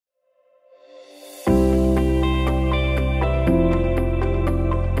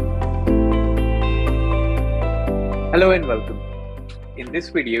Hello and welcome. In this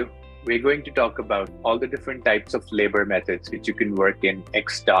video, we're going to talk about all the different types of labor methods which you can work in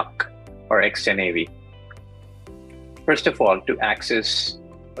x.doc or XTEN-AV. First of all, to access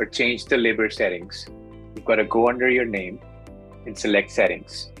or change the labor settings, you've got to go under your name and select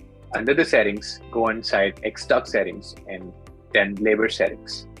settings. Under the settings, go inside x.doc settings and then labor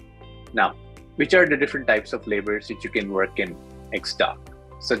settings. Now, which are the different types of labors that you can work in x.doc?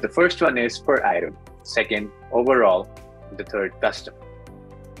 So the first one is per item. Second, overall, the third, custom.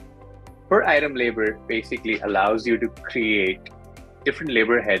 Per item labor basically allows you to create different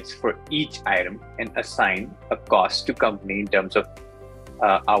labor heads for each item and assign a cost to company in terms of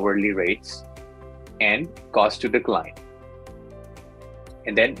hourly rates and cost to the client.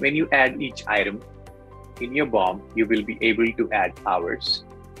 And then when you add each item in your BOM, you will be able to add hours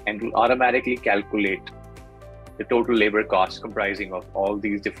and will automatically calculate the total labor cost comprising of all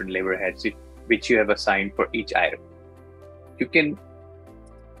these different labor heads which you have assigned for each item. You can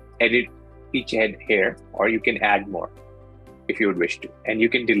edit each head here, or you can add more if you would wish to, and you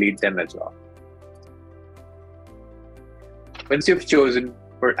can delete them as well. Once you've chosen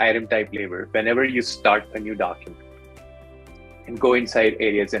per item type labor, whenever you start a new document and go inside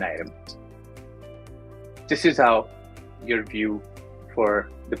areas and items, this is how your view for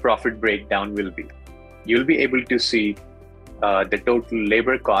the profit breakdown will be. You'll be able to see the total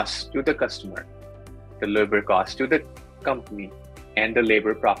labor cost to the customer, the labor cost to the company, and the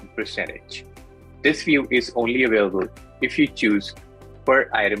labor profit percentage. This view is only available if you choose per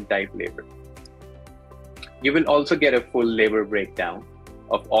item type labor. You will also get a full labor breakdown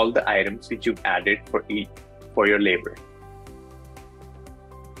of all the items which you've added for your labor.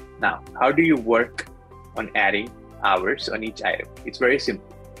 Now, how do you work on adding hours on each item? It's very simple.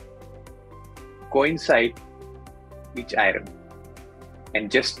 Go inside each item and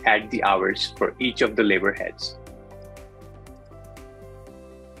just add the hours for each of the labor heads.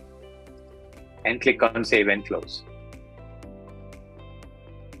 And click on Save and Close.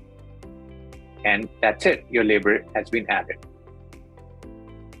 And that's it, your labor has been added.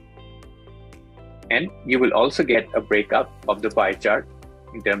 And you will also get a breakup of the pie chart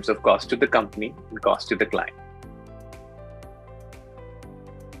in terms of cost to the company and cost to the client.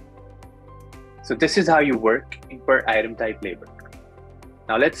 So this is how you work in per item type labor.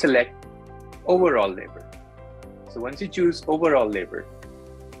 Now let's select overall labor. So once you choose overall labor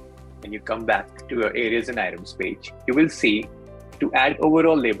and you come back to your areas and items page, you will see to add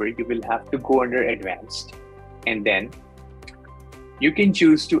overall labor, you will have to go under advanced, and then you can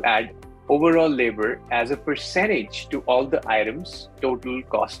choose to add overall labor as a percentage to all the items, total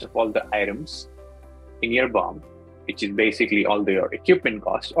cost of all the items in your BOM, which is basically all your equipment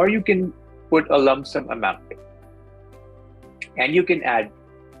cost, or you can put a lump sum amount. And you can add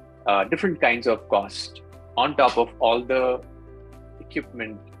different kinds of cost on top of all the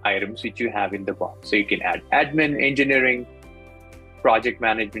equipment items which you have in the BOM. So you can add admin, engineering, project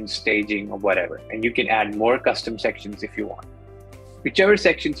management, staging, or whatever. And you can add more custom sections if you want. Whichever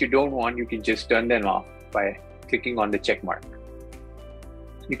sections you don't want, you can just turn them off by clicking on the check mark.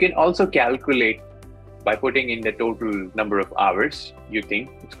 You can also calculate by putting in the total number of hours you think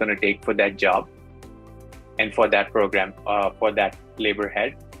it's going to take for that job and for that program, for that labor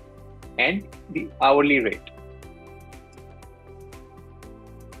head, and the hourly rate.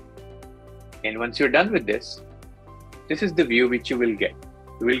 And once you're done with this, this is the view which you will get.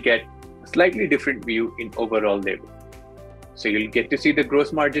 You will get a slightly different view in overall labor. So you'll get to see the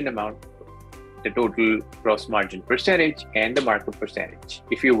gross margin amount, the total gross margin percentage, and the markup percentage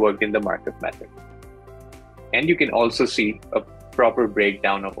if you worked in the markup method. And you can also see a proper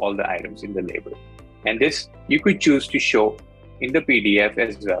breakdown of all the items in the labor. And this you could choose to show in the PDF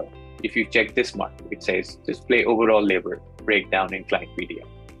as well. If you check this mark, it says display overall labor breakdown in client PDF.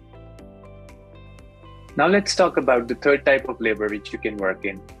 Now let's talk about the third type of labor which you can work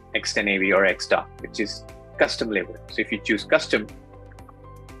in XTEN-AV or x.doc, which is custom labor. So if you choose custom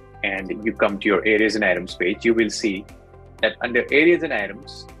and you come to your areas and items page, you will see that under areas and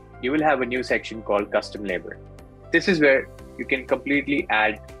items, you will have a new section called custom labor. This is where you can completely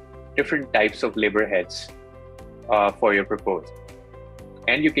add different types of labor heads for your proposal.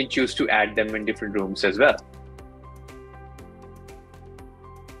 And you can choose to add them in different rooms as well.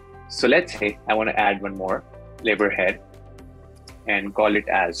 So let's say I want to add one more labor head and call it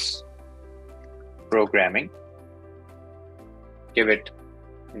as programming. Give it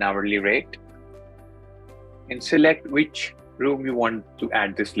an hourly rate and select which room you want to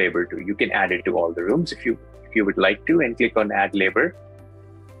add this labor to. You can add it to all the rooms if you would like to, and click on add labor.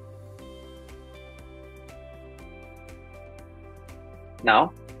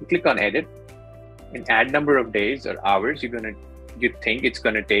 Now click on edit and add number of days or hours you think it's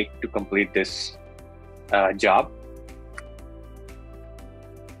gonna take to complete this job.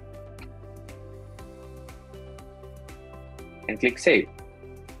 And click Save.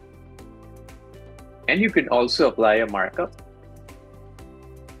 And you can also apply a markup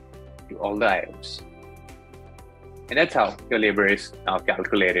to all the items. And that's how your labor is now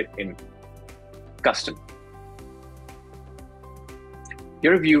calculated in custom.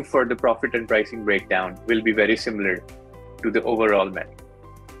 Your view for the profit and pricing breakdown will be very similar to the overall method.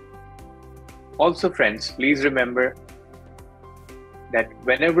 Also, friends, please remember that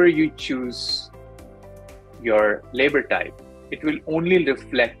whenever you choose your labor type, it will only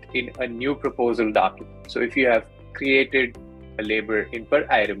reflect in a new proposal document. So if you have created a labor in per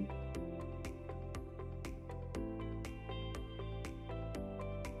item,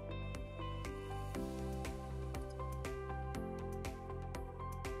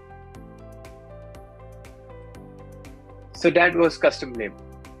 so that was custom labor.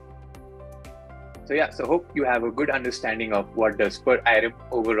 So yeah, so hope you have a good understanding of what does per item,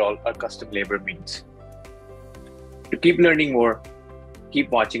 overall, or custom labor means. To keep learning more, keep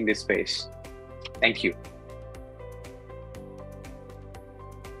watching this space. Thank you.